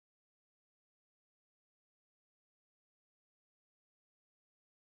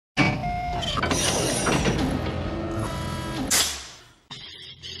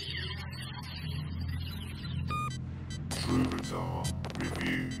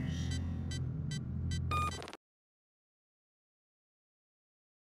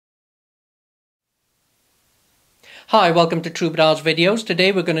Hi, welcome to Troubador's videos.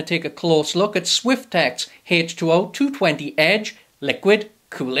 Today we're going to take a close look at Swiftech's H20-220 Edge liquid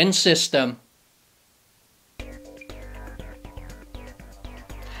cooling system.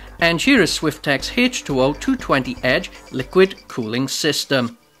 And here is Swiftech's H20-220 Edge liquid cooling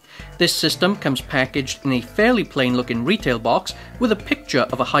system. This system comes packaged in a fairly plain looking retail box with a picture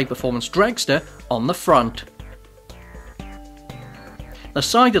of a high performance dragster on the front. The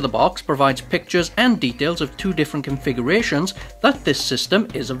side of the box provides pictures and details of two different configurations that this system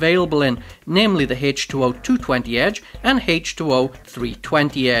is available in, namely the H20-220 Edge and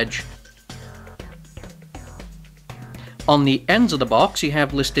H20-320 Edge. On the ends of the box you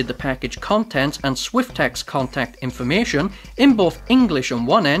have listed the package contents and Swiftech's contact information in both English on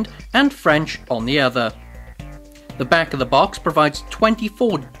one end and French on the other. The back of the box provides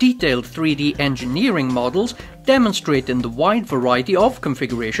 24 detailed 3D engineering models demonstrating the wide variety of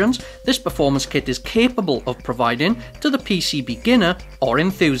configurations this performance kit is capable of providing to the PC beginner or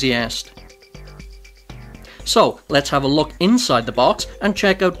enthusiast. So let's have a look inside the box and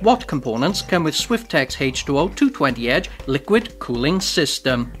check out what components come with Swiftech's H20-220 Edge liquid cooling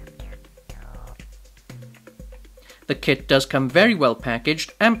system. The kit does come very well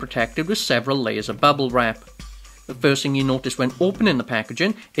packaged and protected with several layers of bubble wrap. The first thing you notice when opening the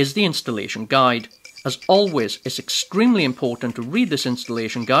packaging is the installation guide. As always, it's extremely important to read this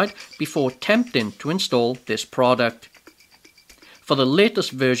installation guide before attempting to install this product. For the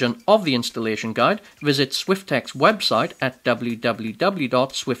latest version of the installation guide, visit Swiftech's website at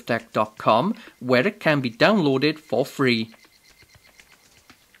www.swiftech.com, where it can be downloaded for free.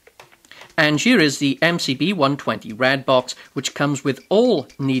 And here is the MCB 120 Rad box, which comes with all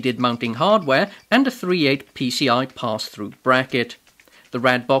needed mounting hardware and a 3/8 PCI pass-through bracket. The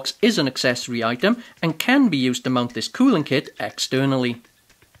Rad box is an accessory item and can be used to mount this cooling kit externally.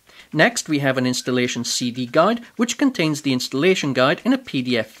 Next we have an installation CD guide, which contains the installation guide in a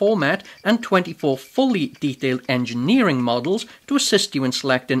PDF format and 24 fully detailed engineering models to assist you in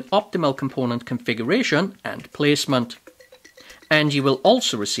selecting optimal component configuration and placement. And you will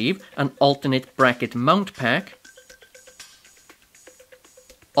also receive an alternate bracket mount pack,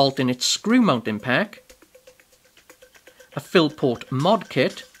 alternate screw mounting pack, a fill port mod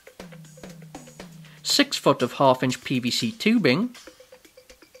kit, 6 foot of 1/2-inch PVC tubing,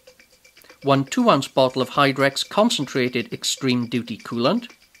 one 2-ounce bottle of Hydrex concentrated extreme duty coolant,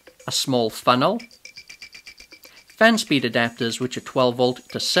 a small funnel, fan speed adapters which are 12 volt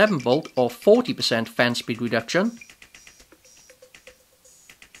to 7 volt or 40% fan speed reduction,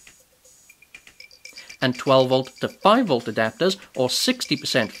 and 12 volt to 5 volt adapters or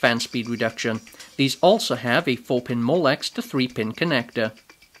 60% fan speed reduction. These also have a 4-pin Molex to 3-pin connector.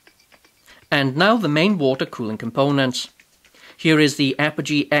 And now the main water cooling components. Here is the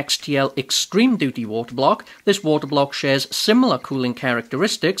Apogee XTL Extreme Duty water block. This water block shares similar cooling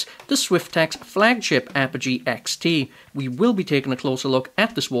characteristics to Swiftech's flagship Apogee XT. We will be taking a closer look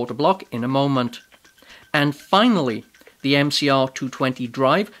at this water block in a moment. And finally, the MCR 220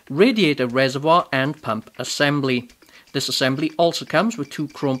 drive, radiator reservoir and pump assembly. This assembly also comes with 2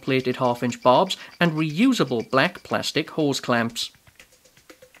 chrome-plated 1/2-inch barbs and reusable black plastic hose clamps.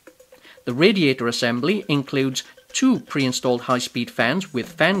 The radiator assembly includes 2 pre-installed high-speed fans with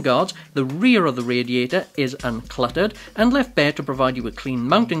fan guards. The rear of the radiator is uncluttered and left bare to provide you with clean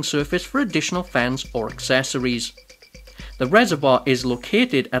mounting surface for additional fans or accessories. The reservoir is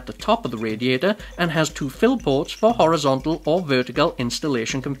located at the top of the radiator and has 2 fill ports for horizontal or vertical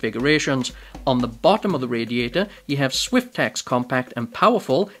installation configurations. On the bottom of the radiator you have Swiftech's compact and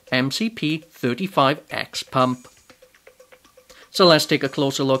powerful MCP35X pump. So let's take a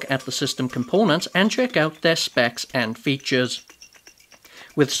closer look at the system components and check out their specs and features.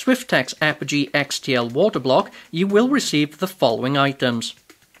 With Swiftech's Apogee XTL water block you will receive the following items.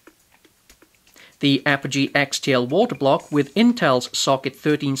 The Apogee XTL water block with Intel's socket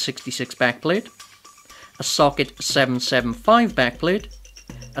 1366 backplate, a socket 775 backplate,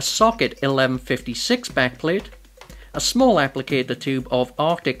 a socket 1156 backplate, a small applicator tube of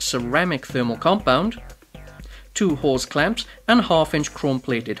Arctic ceramic thermal compound, 2 hose clamps and 1/2-inch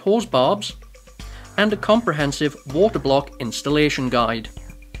chrome-plated hose barbs, and a comprehensive water block installation guide.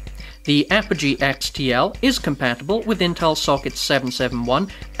 The Apogee XTL is compatible with Intel socket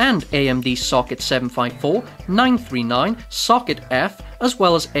 771 and AMD socket 754, 939, socket F, as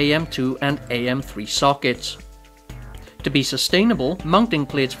well as AM2 and AM3 sockets. To be sustainable, mounting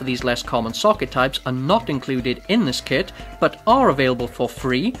plates for these less common socket types are not included in this kit, but are available for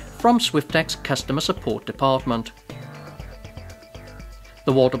free from Swiftech's customer support department.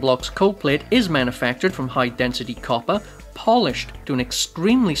 The water block's cold plate is manufactured from high-density copper, polished to an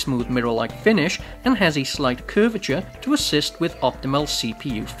extremely smooth mirror-like finish, and has a slight curvature to assist with optimal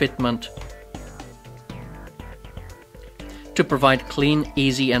CPU fitment. To provide clean,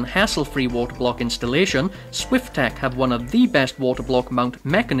 easy and hassle-free water block installation, Swiftech have one of the best water block mount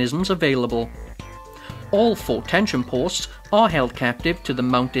mechanisms available. All 4 tension posts are held captive to the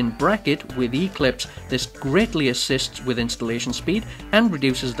mount-in bracket with E-clips. This greatly assists with installation speed and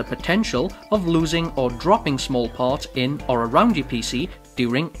reduces the potential of losing or dropping small parts in or around your PC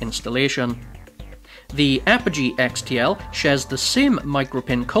during installation. The Apogee XTL shares the same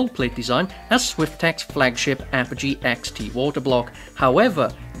micropin cold plate design as Swiftech's flagship Apogee XT water block.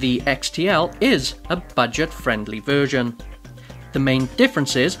 However, the XTL is a budget-friendly version. The main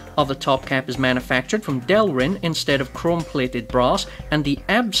differences are the top cap is manufactured from Delrin instead of chrome-plated brass, and the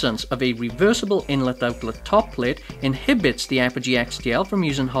absence of a reversible inlet-outlet top plate inhibits the Apogee XTL from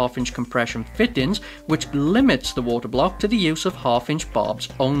using half-inch compression fittings, which limits the water block to the use of half-inch barbs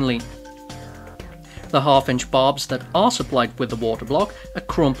only. The half-inch barbs that are supplied with the water block are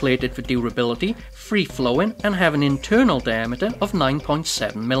chrome-plated for durability, free-flowing and have an internal diameter of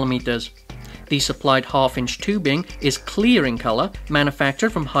 9.7mm. The supplied half-inch tubing is clear in colour,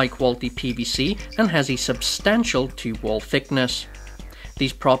 manufactured from high-quality PVC and has a substantial tube wall thickness.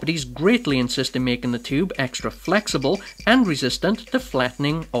 These properties greatly assist in making the tube extra flexible and resistant to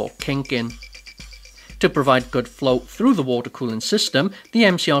flattening or kinking. To provide good flow through the water cooling system, the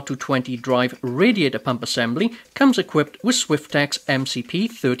MCR220 drive radiator pump assembly comes equipped with Swiftech's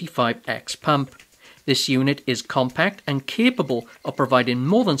MCP35X pump. This unit is compact and capable of providing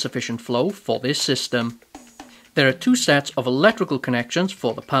more than sufficient flow for this system. There are 2 sets of electrical connections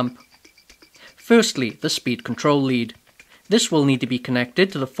for the pump. Firstly, the speed control lead. This will need to be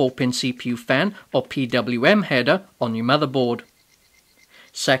connected to the 4-pin CPU fan or PWM header on your motherboard.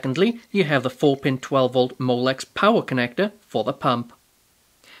 Secondly, you have the 4-pin 12V Molex power connector for the pump.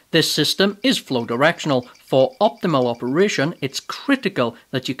 This system is flow directional. For optimal operation, it's critical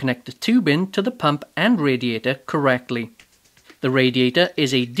that you connect the tubing to the pump and radiator correctly. The radiator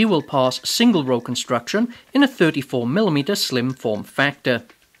is a dual-pass single-row construction in a 34mm slim form factor.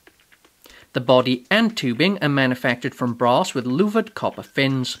 The body and tubing are manufactured from brass with louvered copper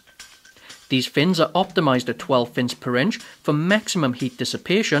fins. These fins are optimized at 12 fins per inch for maximum heat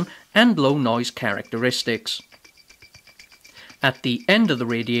dissipation and low noise characteristics. At the end of the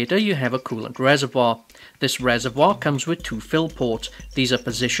radiator you have a coolant reservoir. This reservoir comes with 2 fill ports. These are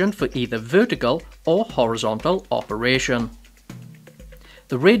positioned for either vertical or horizontal operation.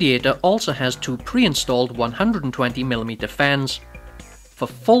 The radiator also has 2 pre-installed 120mm fans. For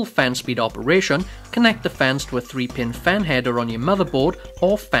full fan speed operation, connect the fans to a 3-pin fan header on your motherboard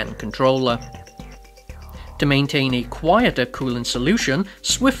or fan controller. To maintain a quieter cooling solution,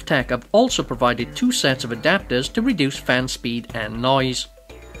 Swiftech have also provided 2 sets of adapters to reduce fan speed and noise.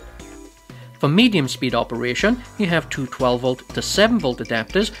 For medium speed operation, you have 2 12V to 7V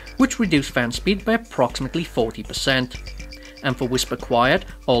adapters which reduce fan speed by approximately 40%. And for whisper quiet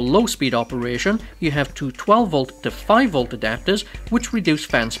or low speed operation, you have 2 12V to 5V adapters which reduce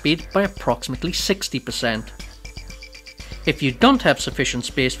fan speed by approximately 60%. If you don't have sufficient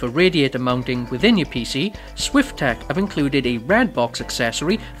space for radiator mounting within your PC, Swiftech have included a rad box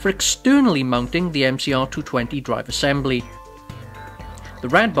accessory for externally mounting the MCR220 drive assembly. The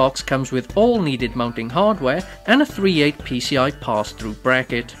rad box comes with all needed mounting hardware and a 3/8 PCI pass-through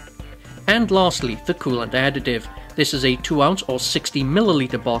bracket. And lastly, the coolant additive. This is a 2-ounce or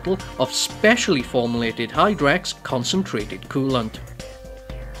 60ml bottle of specially formulated Hydrex concentrated coolant.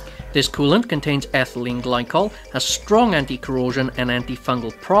 This coolant contains ethylene glycol, has strong anti-corrosion and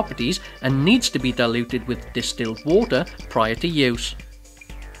antifungal properties, and needs to be diluted with distilled water prior to use.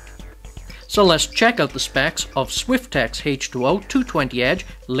 So let's check out the specs of Swiftech's H20-220 Edge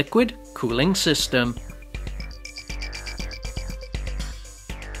liquid cooling system.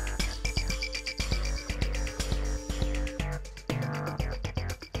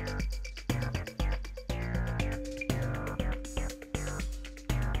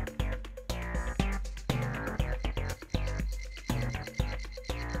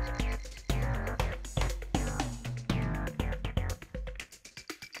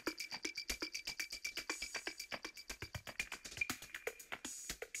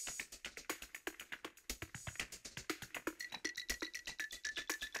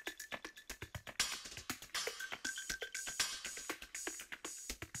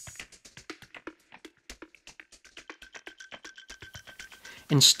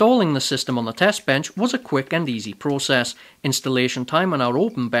 Installing the system on the test bench was a quick and easy process. Installation time on our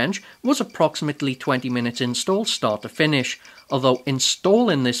open bench was approximately 20 minutes install start to finish, although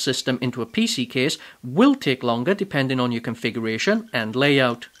installing this system into a PC case will take longer depending on your configuration and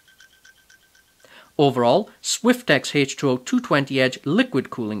layout. Overall, Swiftech's H20-220 Edge liquid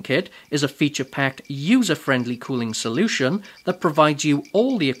cooling kit is a feature-packed, user-friendly cooling solution that provides you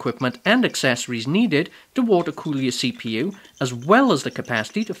all the equipment and accessories needed to water cool your CPU, as well as the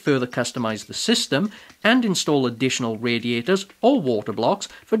capacity to further customize the system and install additional radiators or water blocks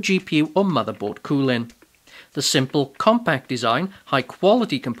for GPU or motherboard cooling. The simple, compact design,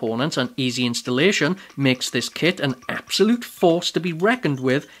 high-quality components and easy installation makes this kit an absolute force to be reckoned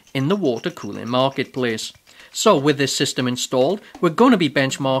with in the water cooling marketplace. So with this system installed, we're going to be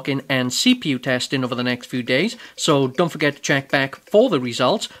benchmarking and CPU testing over the next few days, so don't forget to check back for the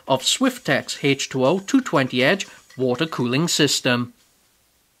results of Swiftech's H20-220 Edge water cooling system.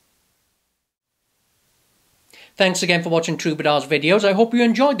 Thanks again for watching Troubador's videos. I hope you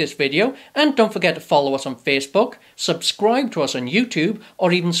enjoyed this video, and don't forget to follow us on Facebook, subscribe to us on YouTube,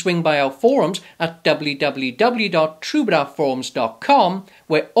 or even swing by our forums at www.troubadorforums.com,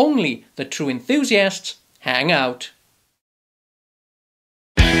 where only the true enthusiasts hang out.